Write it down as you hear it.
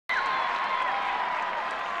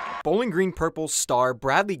Bowling Green Purple's star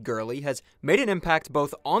Bradley Gurley has made an impact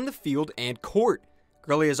both on the field and court.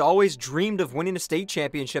 Gurley has always dreamed of winning a state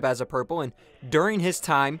championship as a Purple, and during his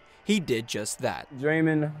time, he did just that.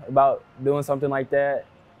 Dreaming about doing something like that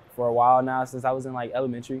for a while now, since I was in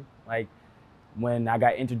elementary. When I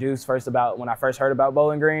got introduced when I first heard about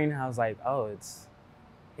Bowling Green, I was like, oh,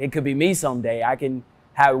 it could be me someday. I can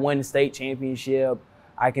win a state championship.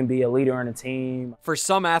 I can be a leader on a team. For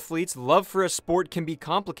some athletes, love for a sport can be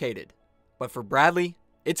complicated, but for Bradley,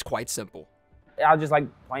 it's quite simple. I just like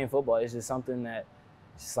playing football. It's just something that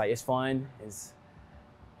it's fun.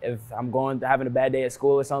 If I'm having a bad day at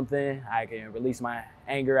school or something, I can release my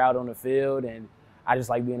anger out on the field, and I just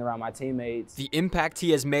like being around my teammates. The impact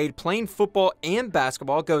he has made playing football and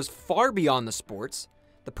basketball goes far beyond the sports.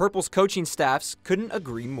 The Purple's coaching staffs couldn't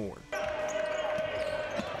agree more.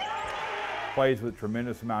 Plays with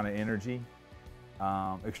tremendous amount of energy,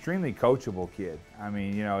 extremely coachable kid. I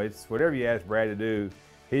mean, it's whatever you ask Brad to do,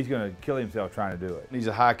 he's going to kill himself trying to do it. He's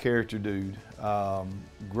a high character dude.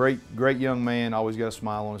 Great young man, always got a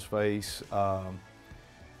smile on his face.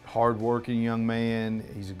 Hard-working young man.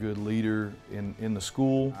 He's a good leader in the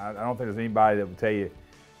school. I don't think there's anybody that will tell you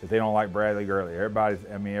that they don't like Bradley Gurley.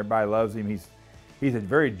 Everybody loves him. He's a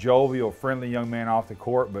very jovial, friendly young man off the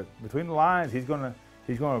court, but between the lines, he's going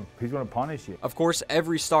to punish you. Of course,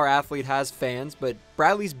 every star athlete has fans, but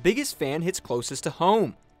Bradley's biggest fan hits closest to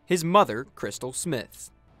home, his mother, Crystal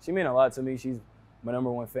Smith. She meant a lot to me. She's my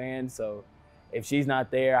 #1 fan, so if she's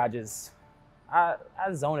not there, I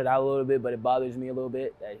zone it out a little bit, but it bothers me a little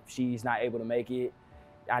bit that if she's not able to make it,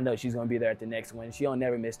 I know she's going to be there at the next one. She'll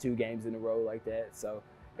never miss 2 games in a row like that. So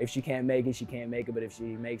if she can't make it, she can't make it. But if she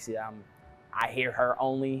makes it, I hear her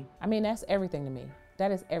only. I mean, that's everything to me.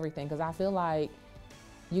 That is everything, because I feel like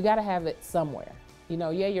you got to have it somewhere. Yeah,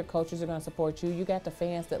 your coaches are going to support you. You got the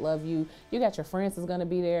fans that love you. You got your friends that's going to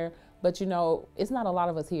be there. But, it's not a lot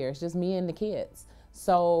of us here. It's just me and the kids.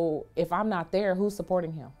 So if I'm not there, who's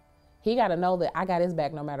supporting him? He got to know that I got his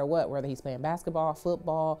back no matter what, whether he's playing basketball,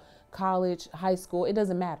 football, college, high school, it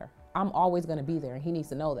doesn't matter. I'm always going to be there, and he needs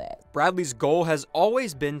to know that. Bradley's goal has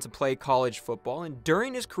always been to play college football, and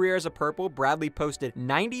during his career as a Purple, Bradley posted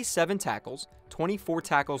 97 tackles, 24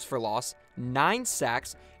 tackles for loss, 9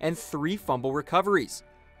 sacks, and 3 fumble recoveries.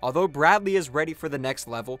 Although Bradley is ready for the next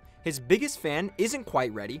level, his biggest fan isn't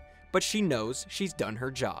quite ready, but she knows she's done her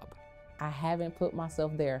job. I haven't put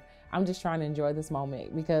myself there. I'm just trying to enjoy this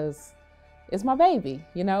moment because it's my baby,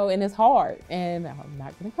 and it's hard. And I'm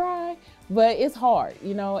not gonna cry, but it's hard,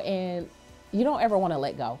 and you don't ever want to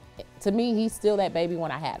let go. To me, he's still that baby when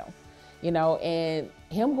I had him, and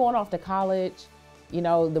him going off to college,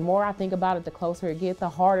 the more I think about it, the closer it gets, the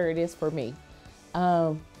harder it is for me.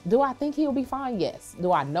 Do I think he'll be fine? Yes.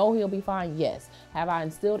 Do I know he'll be fine? Yes. Have I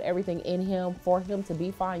instilled everything in him for him to be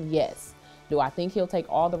fine? Yes. Do I think he'll take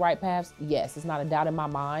all the right paths? Yes. It's not a doubt in my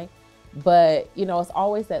mind. But, it's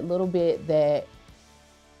always that little bit that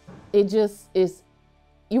it just is,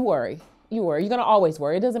 you worry. You're going to always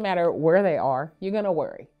worry. It doesn't matter where they are. You're going to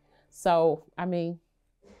worry. So, I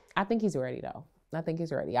think he's ready, though. I think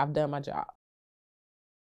he's ready. I've done my job.